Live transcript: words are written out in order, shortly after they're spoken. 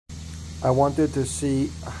I wanted to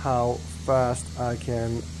see how fast I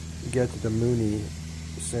can get to the Mooney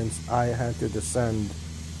since I had to descend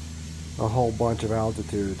a whole bunch of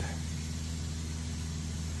altitude.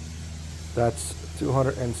 That's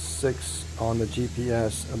 206 on the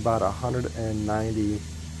GPS, about 190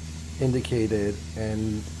 indicated,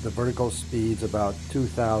 and the vertical speed's about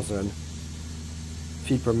 2,000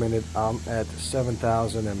 feet per minute. I'm at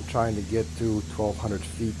 7,000. I'm trying to get to 1,200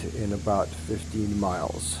 feet in about 15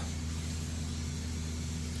 miles.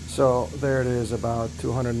 So there it is, about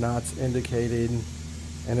 200 knots indicated,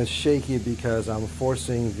 and it's shaky because I'm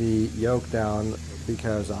forcing the yoke down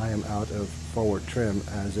because I am out of forward trim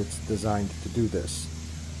as it's designed to do this.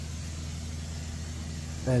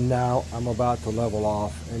 And now I'm about to level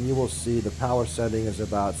off, and you will see the power setting is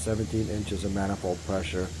about 17 inches of manifold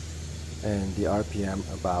pressure and the RPM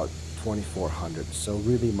about 2400, so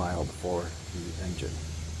really mild for the engine.